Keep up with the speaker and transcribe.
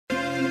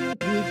Hi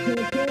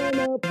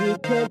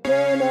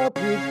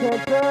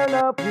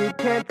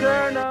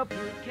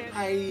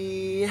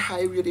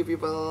beauty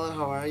people,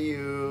 how are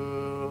you?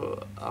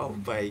 Oh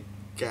my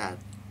god,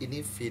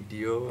 ini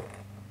video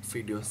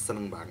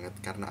seneng banget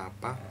karena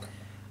apa?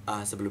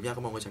 Sebelumnya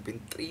aku mau ngucapin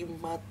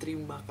terima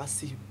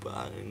kasih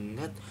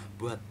banget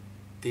buat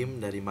tim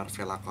dari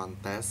Marvella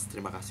Contest.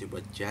 Terima kasih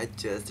buat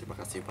judges, terima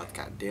kasih buat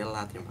Kak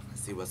Dela, terima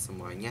kasih buat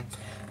semuanya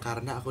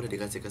karena aku udah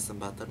dikasih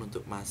kesempatan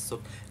untuk masuk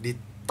di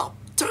top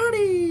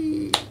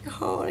 30.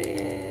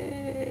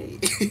 Hooray!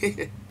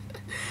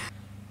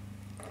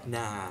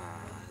 Nah,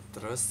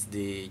 terus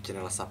di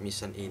channel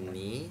submission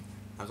ini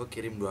aku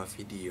kirim 2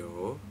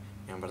 video.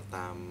 Yang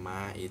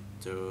pertama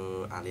itu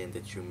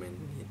Alienated Human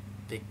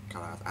Mythic,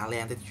 kalau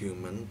Alienated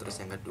Human.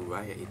 Terus yang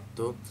kedua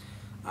yaitu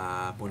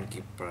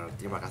Moonkeeper.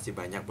 Terima kasih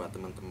banyak buat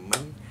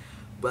teman-teman,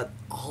 buat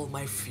all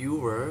my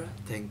viewer,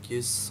 thank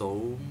you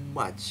so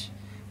much.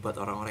 Buat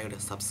orang-orang yang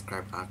udah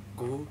subscribe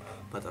aku,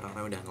 buat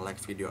orang-orang yang udah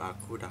nge-like video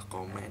aku, udah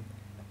komen,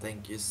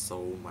 thank you so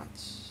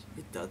much.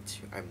 Without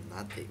you I'm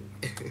nothing.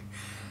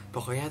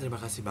 Pokoknya terima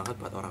kasih banget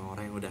buat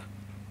orang-orang yang udah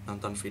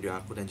nonton video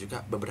aku, dan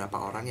juga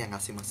beberapa orang yang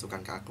ngasih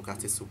masukan ke aku,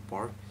 kasih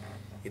support.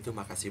 Itu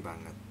makasih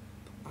banget.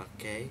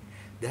 Oke.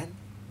 Dan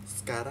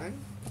sekarang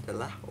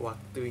adalah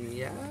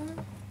waktunya.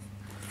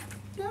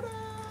 Tada!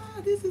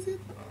 This is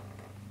it.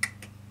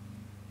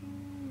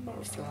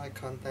 Marvella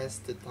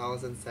Contest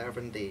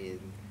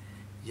 2017.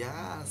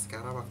 Ya,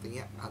 sekarang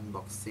waktunya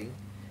unboxing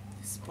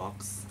this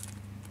box.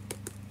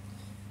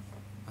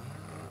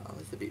 A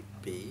little bit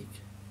big,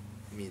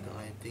 middle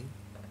I think.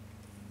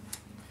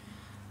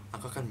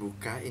 Aku akan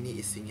buka ini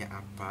isinya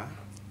apa,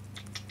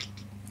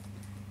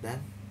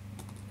 dan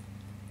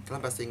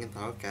kalian pasti ingin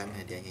tahu kan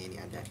hadiahnya ini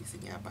ada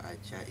isinya apa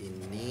aja.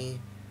 Ini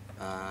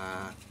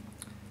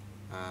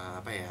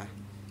apa ya,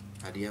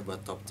 hadiah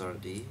buat top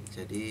 30.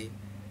 Jadi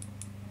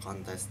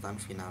kontestan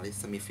finalis,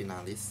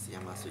 semifinalis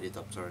yang masuk di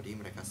top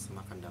 30, mereka semua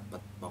akan dapat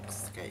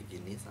box kayak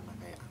gini sama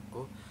kayak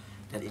aku.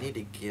 Dan ini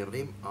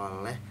dikirim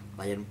oleh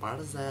Lion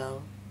Parcel.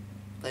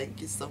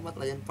 Thank you so much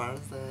Lion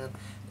Parcel.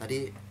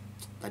 Tadi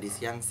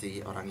siang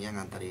sih orangnya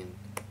nganterin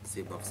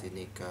si box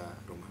ini ke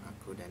rumah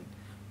aku, dan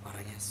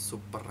orangnya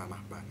super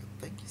ramah banget.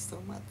 Thank you so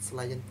much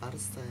Lion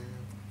Parcel.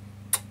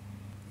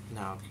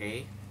 Nah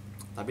oke.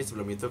 Tapi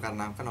sebelum itu,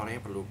 karena kan orangnya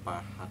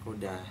pelupa, aku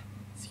udah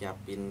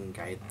siapin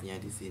guide-nya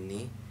di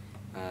sini.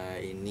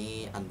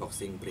 Ini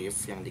unboxing brief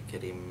yang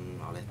dikirim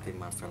oleh tim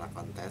Marvella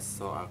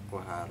Contest, so aku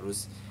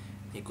harus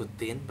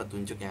ikutin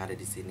petunjuk yang ada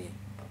di sini.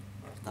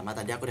 Pertama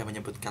tadi aku udah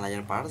menyebutkan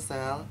Lion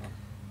Parcel.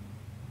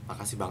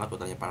 Makasih banget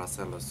buat Lion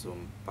Parcel loh,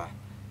 sumpah.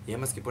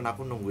 Ya meskipun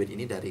aku nungguin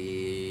ini dari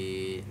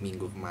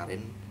minggu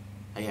kemarin,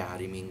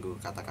 hari Minggu,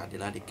 kata Kak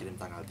Dela dikirim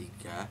tanggal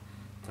 3.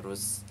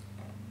 Terus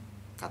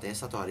katanya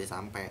 1 hari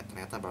sampai,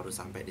 ternyata baru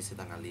sampai di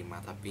tanggal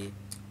 5. Tapi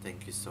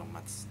thank you so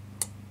much.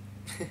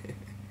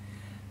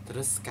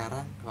 Terus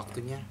sekarang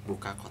waktunya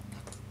buka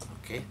kotak.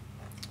 Oke.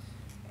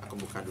 Aku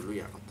buka dulu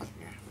ya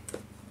kotaknya.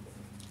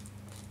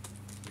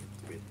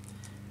 Wait.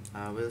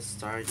 I will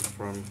start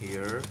from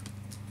here.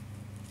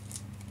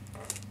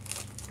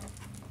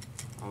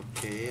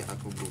 Oke,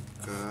 aku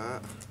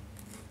buka.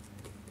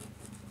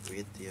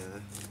 Wait ya.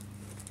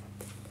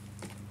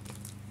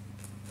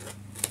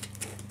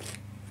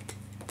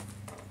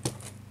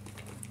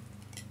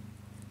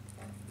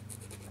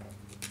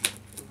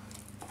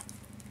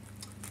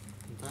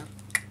 Bentar.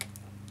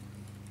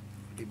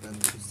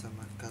 Dibantu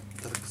sama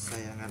cutter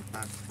kesayangan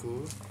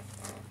aku.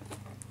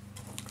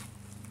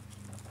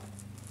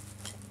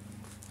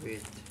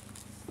 Wait.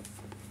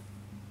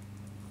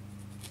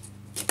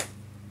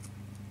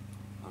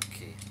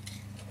 Oke.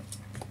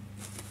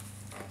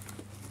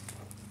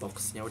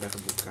 Boxnya udah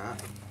kebuka.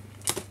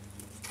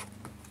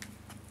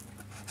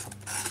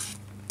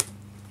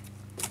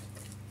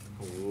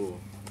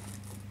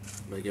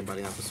 Bagian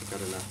paling aku suka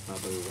adalah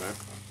bubble wrap.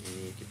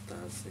 Ini kita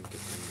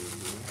singkirkan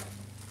dulu.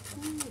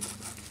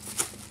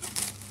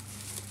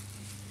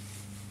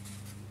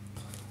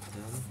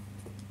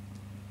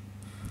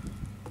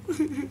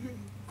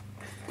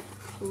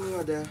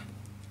 Dan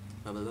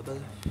ada bubble.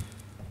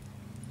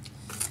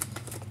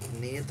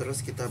 Ini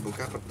terus kita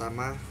buka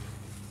pertama,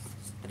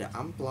 ada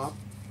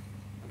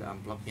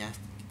amplopnya.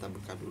 Kita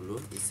buka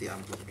dulu isi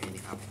amplopnya ini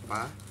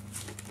apa.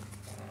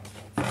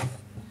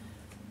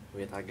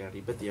 Wait, agak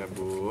ribet ya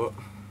bu.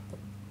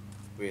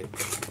 Wait.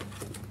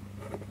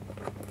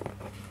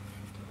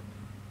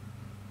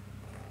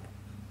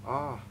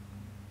 Oh,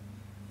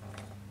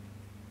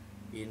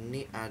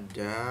 ini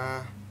ada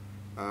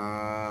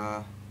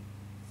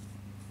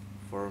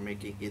for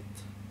making it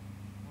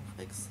of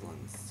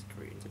excellence,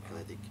 great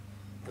intergalactic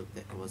look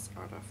that was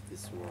out of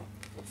this world.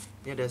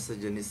 Ini ada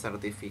sejenis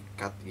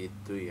sertifikat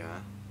gitu ya.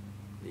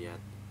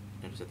 Lihat,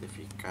 ada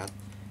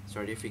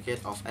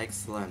Certificate of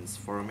Excellence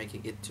for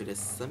making it to the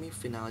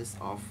semi-finalists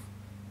of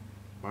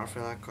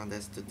Marvella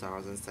Contest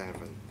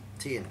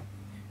 2017.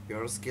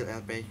 Your skill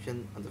and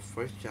passion on the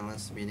first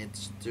challenge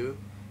managed to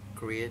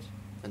create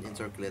an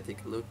intergalactic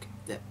look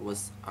that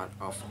was out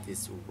of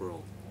this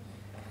world.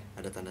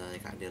 Ada tanda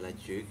Kak Dela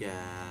juga.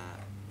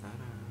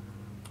 Tada.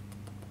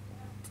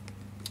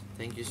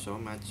 Thank you so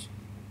much.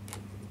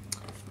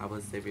 I will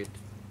save it.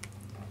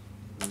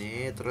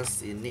 Nih,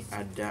 terus ini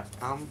ada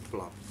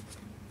amplop.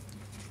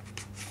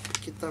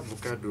 Kita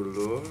buka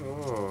dulu.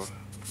 Oh,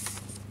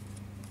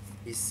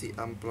 isi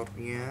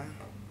amplopnya.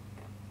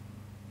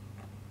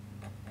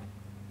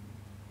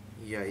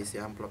 Ya, isi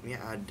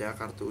amplopnya ada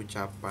kartu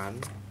ucapan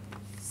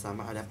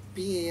sama ada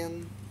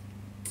pin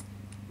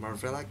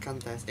Marvella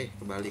Contest.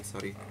 Kebalik,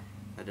 sorry.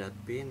 Ada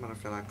pin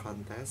Marvella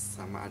Contest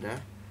sama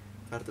ada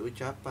kartu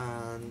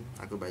ucapan.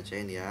 Aku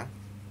bacain ya.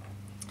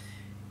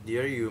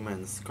 Dear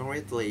humans,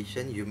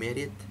 congratulations, you made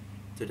it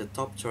to the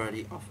top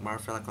 30 of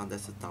Marvella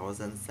Contest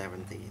 2017.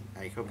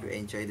 I hope you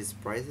enjoy these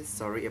prizes.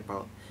 Sorry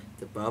about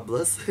the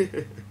bubbles.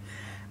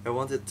 I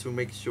wanted to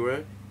make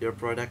sure your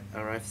product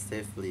arrives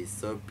safely,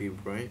 so be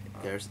warned,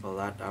 there's a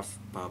lot of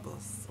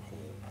bubbles.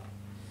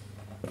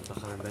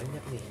 Bakalan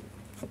banyak nih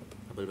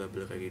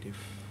bubble-bubble kayak gini.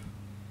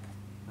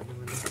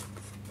 Mana?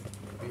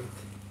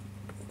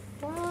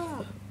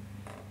 Wah.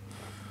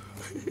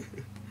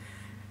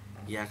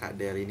 Ya Kak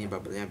Del, ini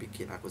bubble-nya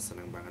bikin aku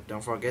seneng banget.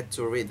 Don't forget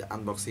to read the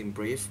unboxing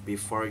brief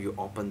before you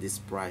open this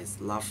prize.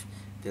 Love,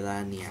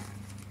 Delania.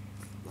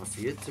 Love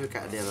you too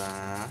Kak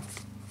Dela.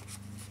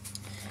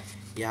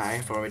 Yeah,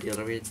 I've already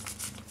read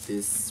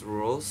these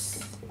rules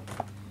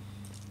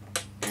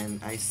and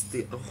I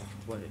still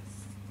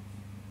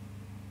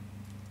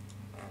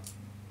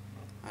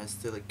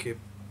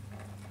keep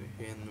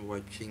in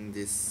watching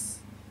this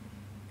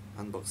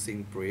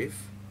unboxing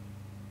brief.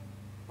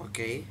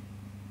 Okay,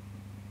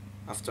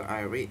 after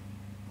I read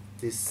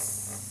this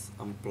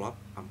amplop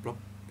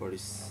what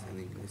is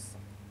in English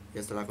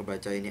ya, setelah aku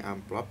baca ini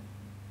amplop,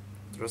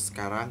 terus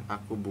sekarang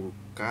aku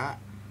buka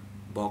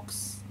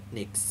box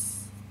NYX.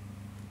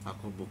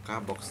 Aku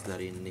buka box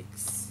dari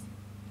NYX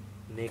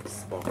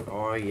box.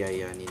 Oh iya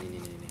nih.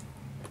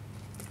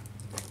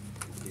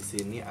 Di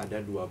sini ada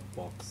 2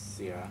 box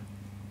ya.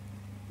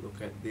 Look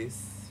at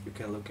this, you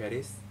can look at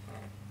this.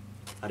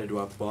 Ada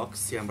 2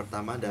 box, yang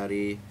pertama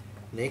dari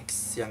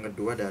NYX, yang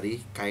kedua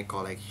dari Kai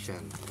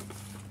Collection.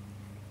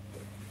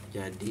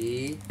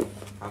 Jadi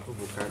aku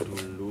buka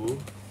dulu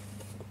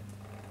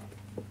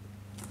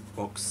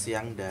box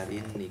yang dari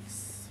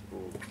NYX.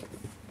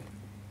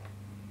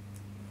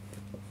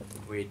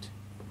 Wait.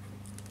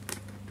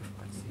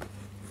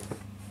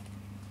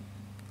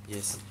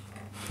 Yes.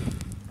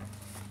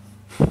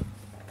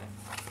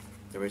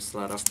 There is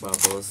a lot of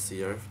bubbles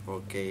here.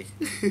 Okay.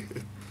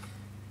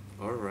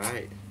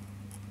 Alright.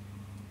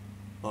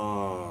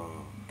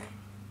 Oh,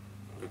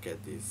 look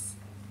at this.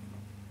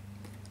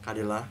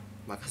 Kadela,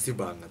 makasih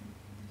banget.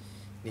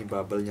 Ini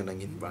bubble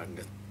nyenengin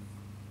banget.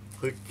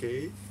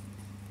 Okay.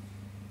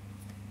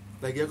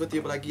 Lagi aku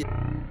tiup lagi.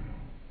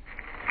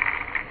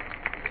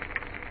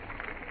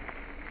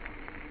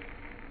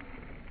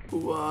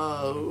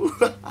 Wow.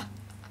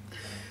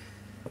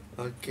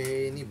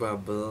 Oke, ini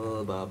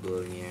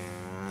bubble-nya.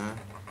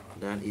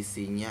 Dan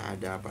isinya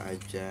ada apa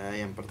aja?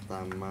 Yang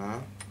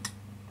pertama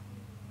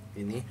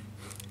ini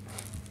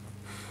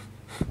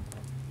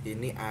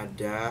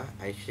ada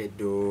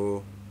eyeshadow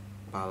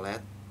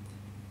palette.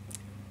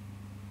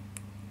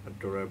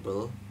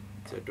 Adorable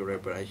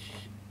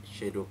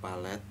eyeshadow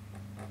palette.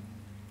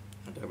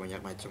 Ada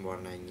banyak macam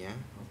warnanya.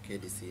 Oke,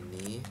 di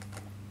sini.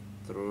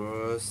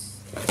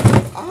 Terus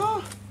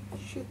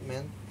shit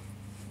man.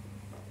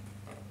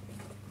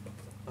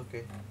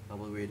 Oke, I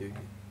will wait here.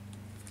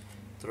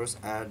 Terus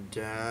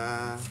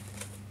ada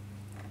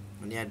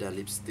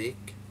lipstick.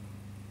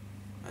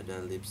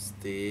 Ada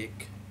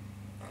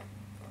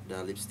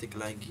lipstick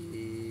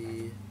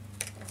lagi.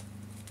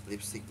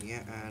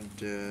 Lipsticknya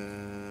ada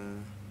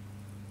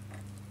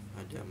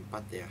 4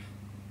 ya.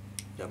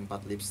 Ada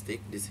 4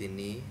 lipstick di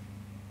sini.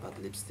 4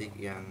 lipstick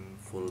yang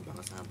full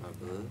banget sama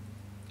bubble.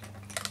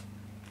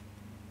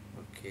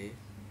 Oke.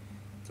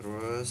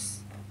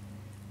 Terus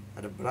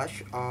ada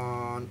blush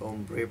on,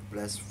 ombre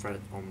plus flat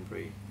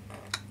ombre.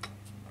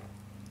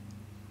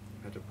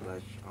 Ada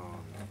blush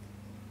on.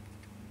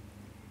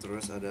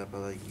 Terus ada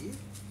apa lagi?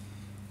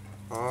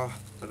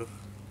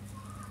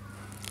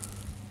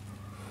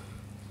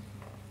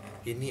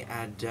 Ini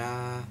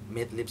ada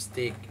matte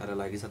lipstick. Ada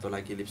lagi satu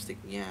lagi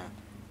lipsticknya.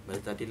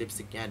 Berarti tadi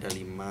lipsticknya ada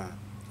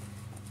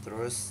 5.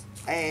 Terus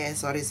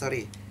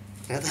sorry.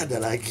 Ternyata ada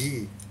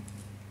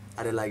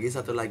lagi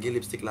satu lagi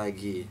lipstick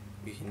lagi.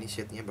 Ini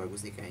shade-nya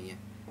bagus nih kayaknya.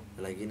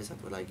 Ada lagi ini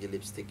satu lagi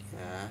lipstick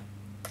ya.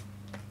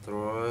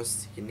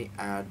 Terus ini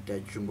ada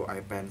jumbo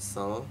eye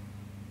pencil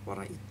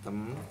warna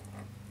hitam.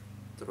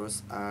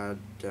 Terus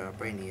ada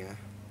apa ini ya?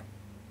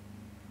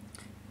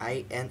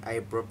 Eye and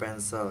eyebrow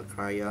pencil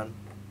crayon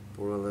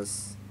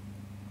Purless.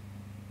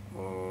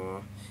 Oh,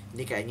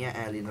 ini kayaknya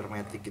eyeliner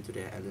matic gitu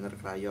deh, eyeliner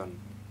crayon.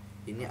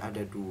 Ini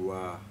ada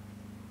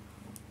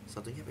 2.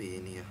 Satunya apa ya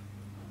ini ya?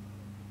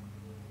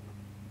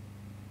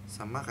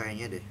 Sama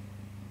kayaknya deh.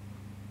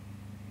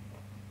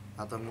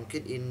 Atau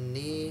mungkin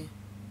ini,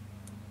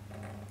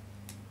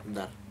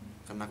 bentar,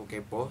 karena aku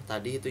kepo.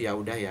 Tadi itu ya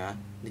udah ya.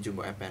 Ini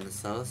jumbo eye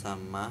pencil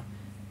sama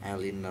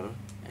eyeliner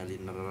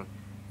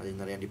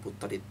yang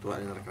diputar itu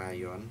eyeliner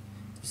crayon.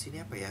 Terus ini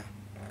apa ya?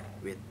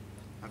 Wait,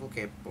 Aku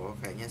kepo,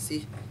 kayaknya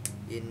sih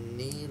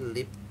ini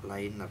lip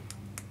liner.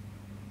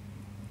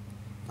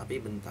 Tapi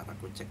bentar,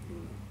 aku cek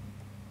dulu.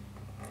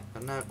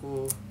 Karena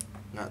aku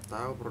nggak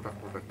tahu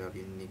produk-produk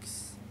dari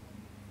NYX.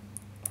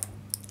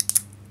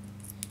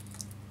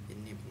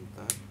 Ini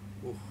bentar.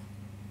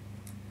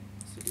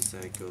 Jadi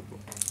saya go.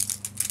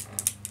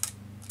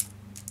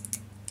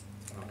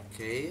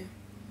 Oke.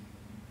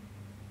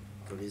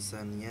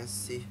 Tulisannya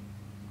sih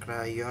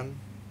crayon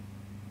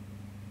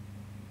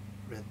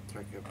red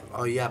trackable.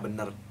 Oh iya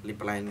bener,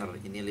 lip liner.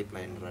 Ini lip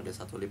liner, ada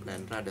satu lip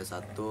liner, ada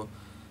satu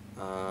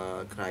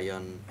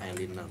crayon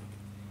eyeliner.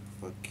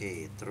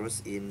 Oke,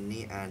 terus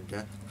ini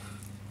ada,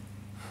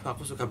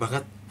 aku suka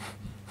banget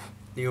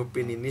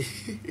niupin ini.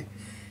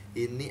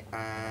 Ini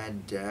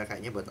ada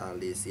kayaknya buat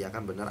alis. Ya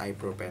kan bener,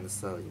 eyebrow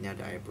pencil. Ini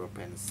ada eyebrow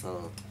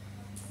pencil.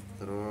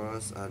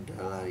 Terus ada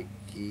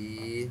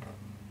lagi,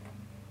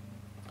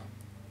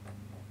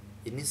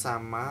 ini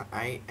sama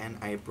eye and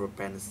eyebrow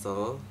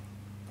pencil.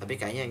 Tapi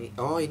kayaknya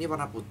ini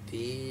warna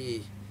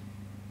putih.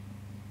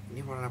 Ini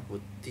warna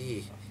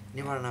putih.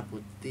 Ini warna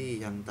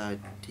putih. Yang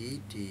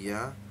tadi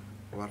dia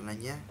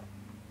warnanya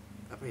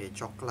apa ya,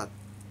 coklat.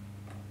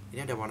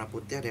 Ini ada warna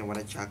putih, ada yang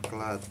warna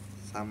coklat.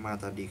 Sama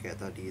tadi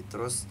kayak tadi.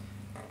 Terus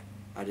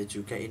ada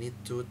juga ini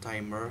two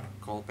timer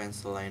kohl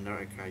pencil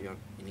liner crayon.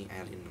 Ini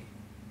eyeliner.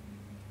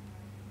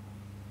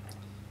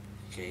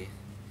 Oke.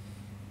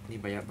 Ini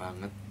banyak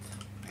banget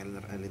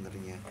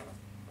eyelinernya.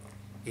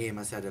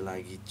 Masih ada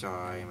lagi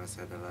coy,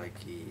 masih ada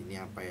lagi.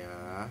 Ini apa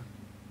ya?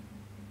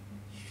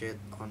 Shade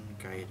on,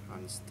 guide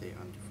on, stay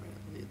on, define,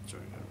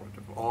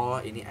 waterfall.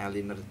 Oh, ini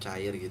eyeliner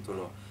cair gitu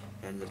loh.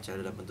 Eyeliner cair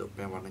dalam bentuk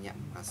pen, warnanya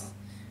emas.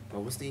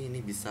 Bagus nih,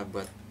 ini bisa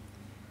buat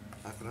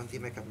aku nanti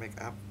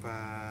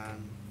make-upan.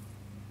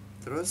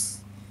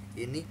 Terus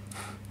ini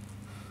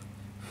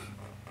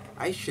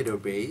eyeshadow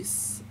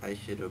base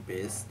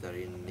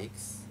dari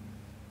NYX.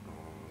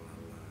 Oh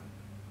lala,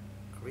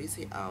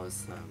 crazy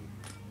awesome.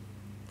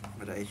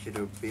 Ada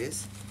eyeshadow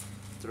base.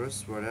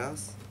 Terus what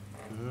else?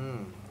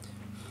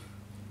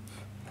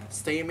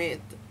 Stay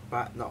matte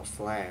but not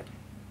flat.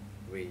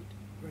 Wait,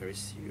 where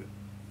is you?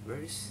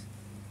 Where is?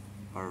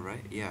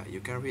 Alright, yeah, you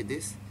can read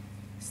this.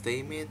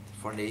 Stay matte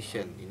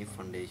foundation. Ini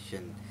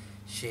foundation.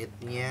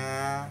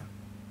 Shade-nya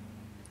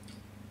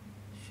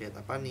shade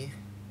apa nih?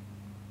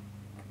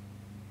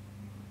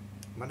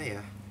 Mana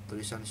ya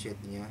tulisan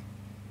shade-nya?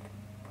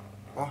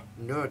 Oh,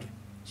 nude.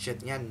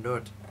 Shade-nya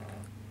nude.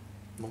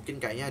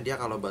 Mungkin kayaknya dia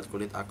kalau buat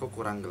kulit aku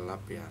kurang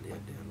gelap ya.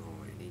 Lihat deh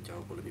loh, ini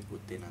jauh lebih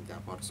putih. Nanti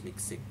aku harus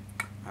mixing.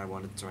 I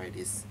wanna try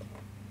this.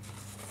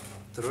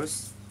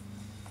 Terus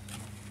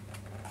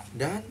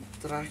dan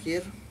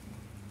terakhir,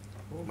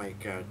 oh my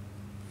god,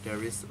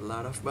 there is a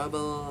lot of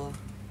bubble.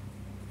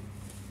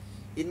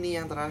 Ini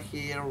yang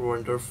terakhir,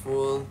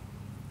 wonderful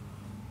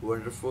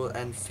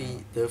and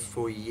the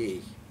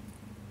foyer.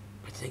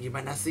 Bacanya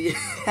gimana sih?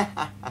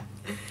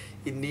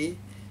 Ini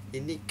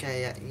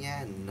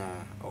kayaknya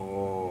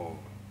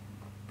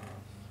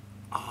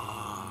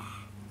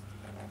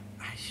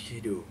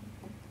eyeshadow.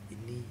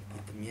 Ini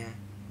itemnya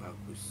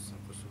bagus,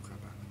 aku suka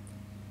banget.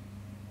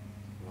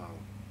 Wow.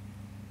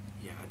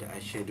 Ya, ada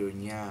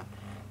eyeshadownya,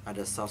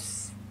 ada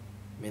soft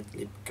matte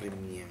lip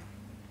creamnya.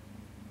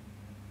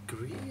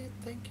 Great,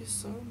 thank you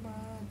so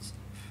much.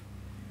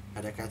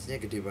 Ada kacanya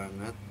gede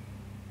banget.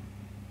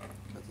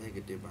 Kacanya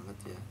gede banget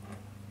ya.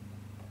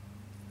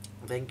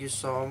 Thank you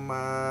so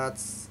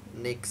much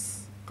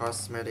NYX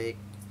Cosmetic.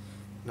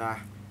 Nah,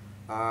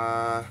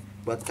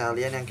 buat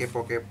kalian yang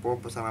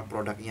kepo-kepo bersama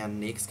produknya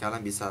NYX,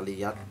 kalian bisa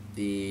lihat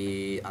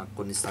di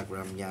akun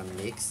Instagramnya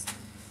NYX.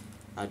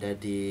 Ada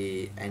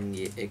di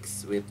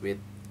NYX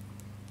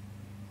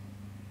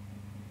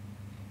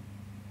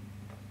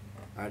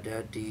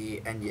ada di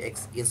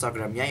NYX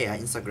Instagramnya ya.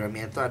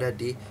 Instagramnya itu ada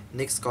di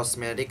NYX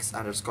Cosmetics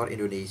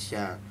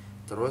 _Indonesia.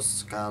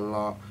 Terus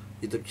kalau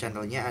YouTube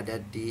channelnya ada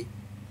di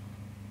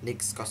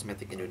NYX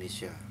Cosmetic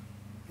Indonesia.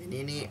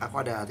 Ini aku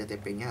ada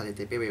http-nya,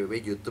 http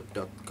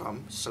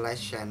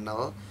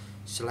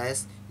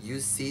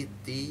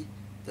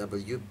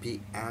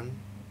www.channel/uctwpn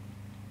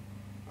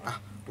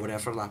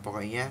whatever lah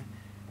pokoknya.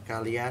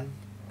 Kalian,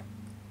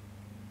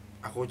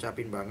 aku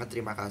ucapin banget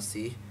terima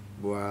kasih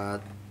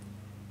buat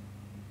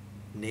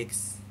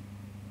NYX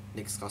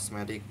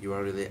Cosmetic. You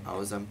are really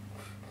awesome.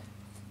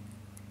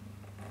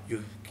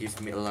 You give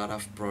me a lot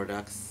of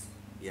products.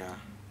 Ya,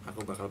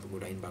 aku bakal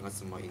penggunain banget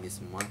semua ini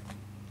semua.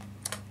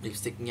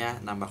 Lipsticknya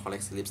nambah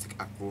koleksi lipstick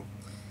aku.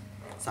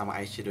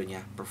 Sama eyeshadownya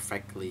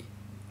perfectly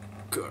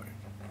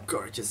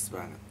gorgeous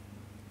banget.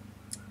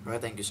 Alright,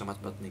 thank you so much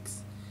buat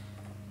NYX.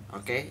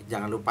 Oke,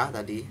 jangan lupa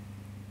tadi.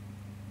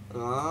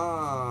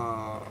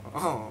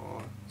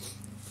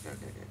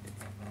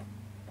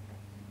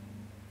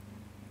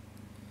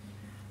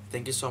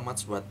 Thank you so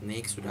much buat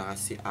NYX sudah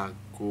kasih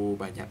aku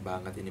banyak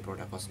banget ini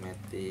produk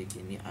kosmetik.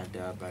 Ini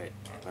ada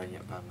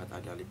banyak banget,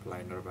 ada lip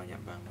liner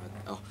banyak banget.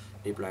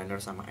 Lip liner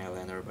sama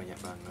eyeliner banyak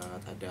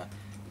banget. Ada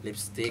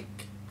lipstick.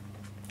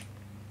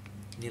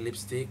 Ini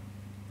lipstick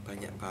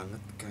banyak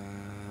banget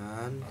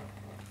kan.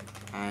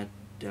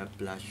 Ada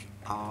blush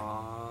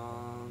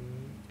on.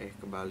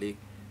 kebalik,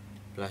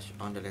 blush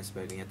on dan lain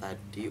sebagainya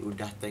tadi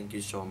udah. Thank you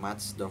so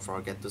much. Don't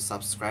forget to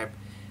subscribe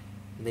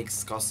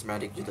Nyx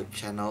Cosmetic YouTube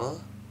channel,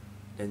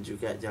 dan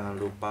juga jangan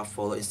lupa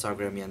follow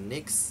Instagramnya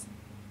Nyx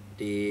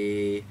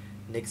di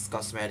Nyx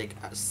Cosmetic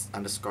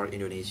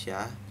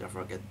 _Indonesia. Don't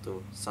forget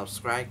to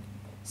subscribe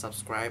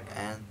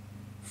and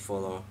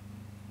follow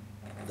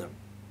them.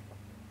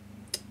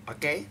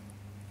 Oke.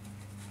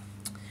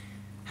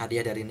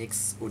 Hadiah dari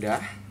Nyx udah.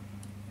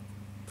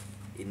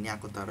 Ini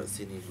aku taruh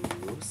sini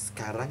dulu.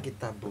 Sekarang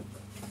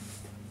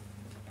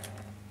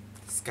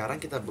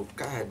kita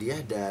buka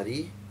hadiah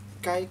dari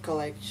Kai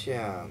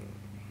Collection.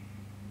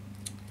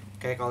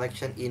 Kai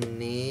Collection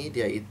ini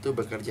dia itu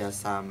bekerja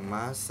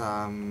sama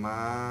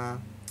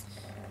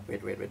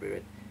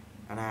wait.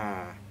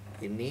 Nah,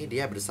 ini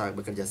dia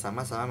bekerja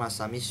sama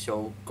Masami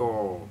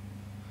Shouko.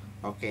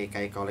 Oke,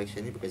 Kai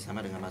Collection ini bekerja sama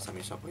dengan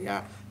Masami Shouko.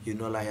 Ya, you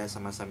know lah ya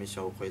sama Masami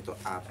Shouko itu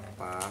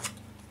apa.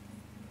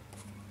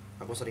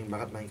 Aku sering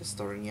banget main ke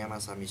store-nya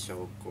Masami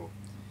Shouko.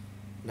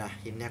 Nah,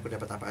 ini aku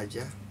dapat apa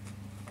aja?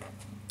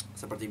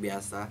 Seperti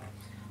biasa,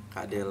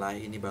 Kak Delaa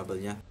ini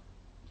bubble-nya.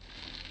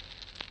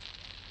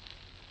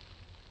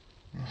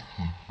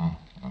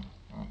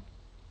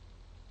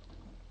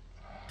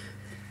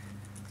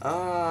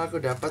 Oh,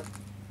 aku dapat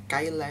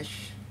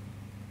eyelash,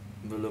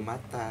 bulu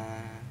mata.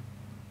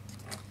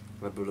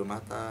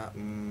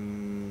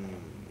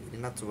 Ini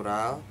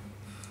natural.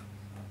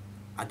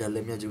 Ada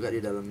lemnya juga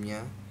di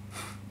dalamnya.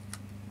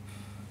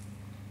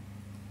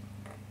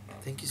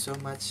 Thank you so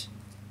much.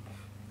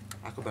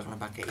 Aku bakalan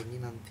pakai ini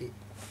nanti.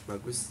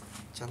 Bagus,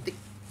 cantik.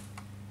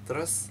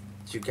 Terus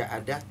juga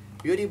ada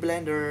beauty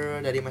blender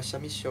dari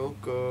Masami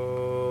Shouko.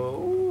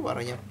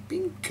 Warnanya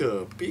pink.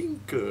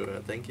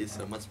 Thank you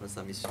so much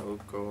Masami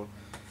Shouko.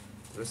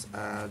 Terus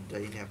ada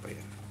ini apa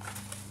ya?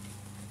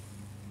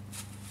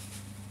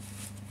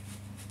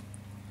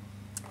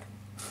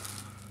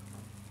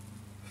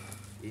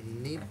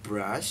 Ini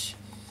brush.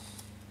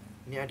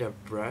 Ini ada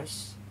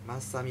brush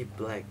Masami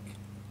Black.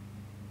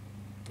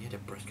 Ini ada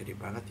brush gede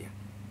banget ya.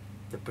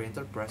 The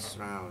Printer Brush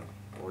Round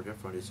Powder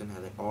Foundation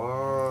Highlight.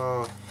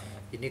 Oh,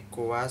 ini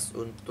kuas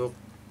untuk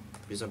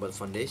bisa buat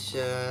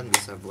foundation,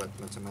 bisa buat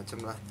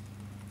macam-macam lah.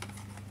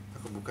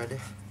 Aku buka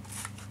deh.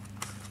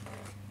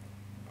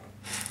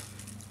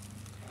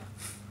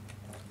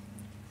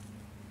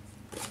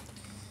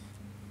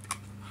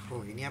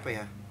 Oh, ini apa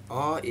ya?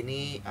 Oh,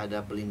 ini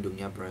ada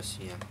pelindungnya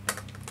brushnya.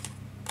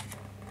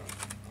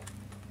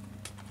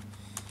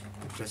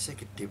 Brushnya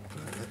gede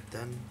banget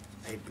dan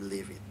I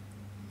believe it.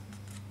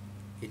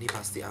 Ini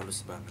pasti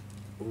halus banget.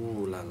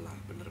 Lala,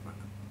 bener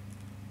banget.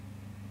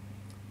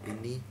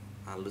 Ini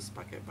halus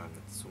pakai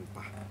banget,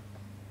 sumpah.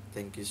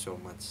 Thank you so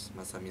much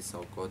Masami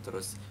Shouko.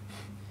 Terus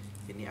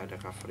ini ada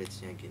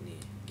coveragenya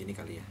gini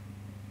kali ya.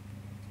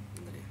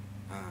 Bener ya?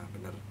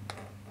 Bener.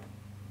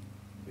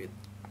 Wait,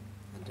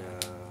 ada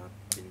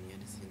pinnya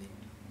di sini.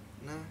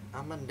 Nah,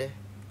 aman deh.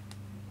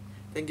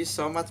 Thank you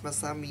so much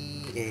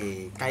Masami.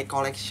 Kai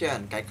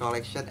Collection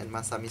and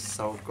Masami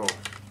Shouko.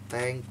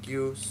 Thank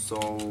you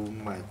so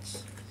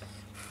much.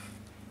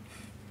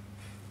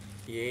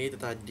 Itu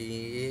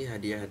tadi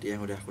hadiah-hadiah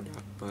yang udah aku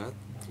dapat.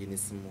 Ini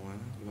semua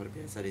luar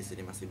biasa, di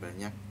sini masih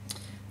banyak.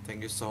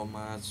 Thank you so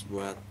much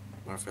buat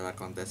Marvella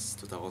Contest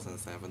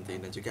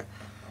 2017, dan juga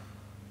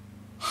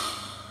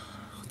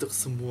untuk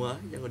semua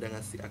yang udah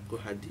ngasih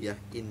aku hadiah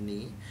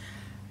ini.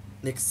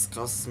 Nyx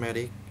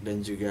Cosmetic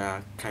dan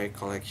juga Kai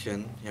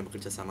Collection yang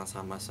bekerja sama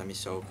Masami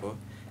Shouko.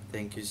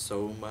 Thank you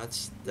so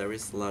much. There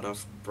is a lot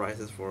of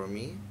prizes for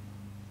me.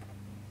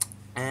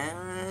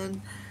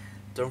 And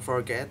don't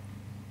forget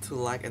to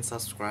like and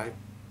subscribe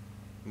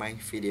my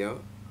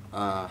video.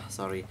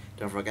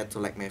 Don't forget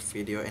to like my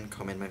video and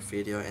comment my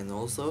video, and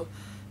also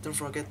don't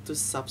forget to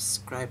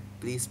subscribe.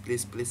 Please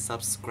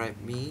subscribe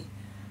me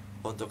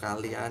untuk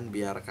kalian,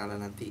 biar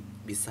kalian nanti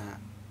bisa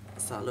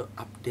selalu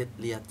update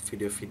lihat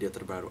video-video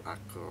terbaru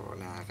aku.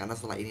 Nah, karena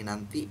setelah ini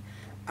nanti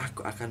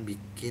aku akan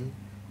bikin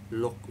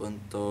look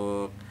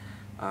untuk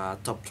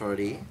top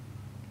 30,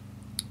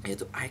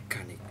 yaitu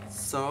iconic.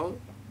 So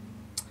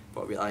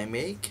what will I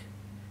make?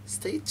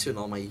 Stay tuned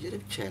on my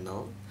YouTube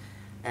channel,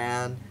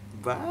 and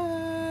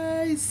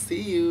bye.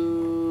 See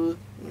you.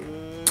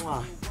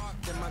 Mwah.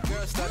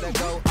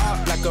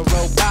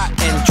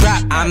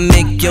 I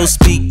make your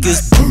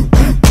speakers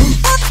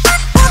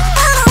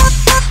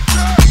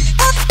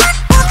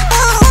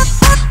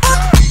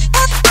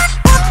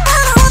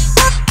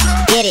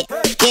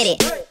get it,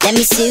 let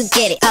me see you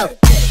get it. Oh,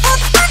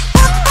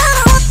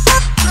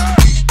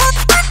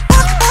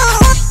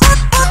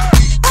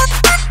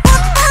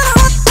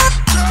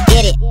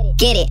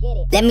 get it,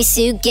 let me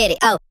see you get it.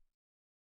 Oh.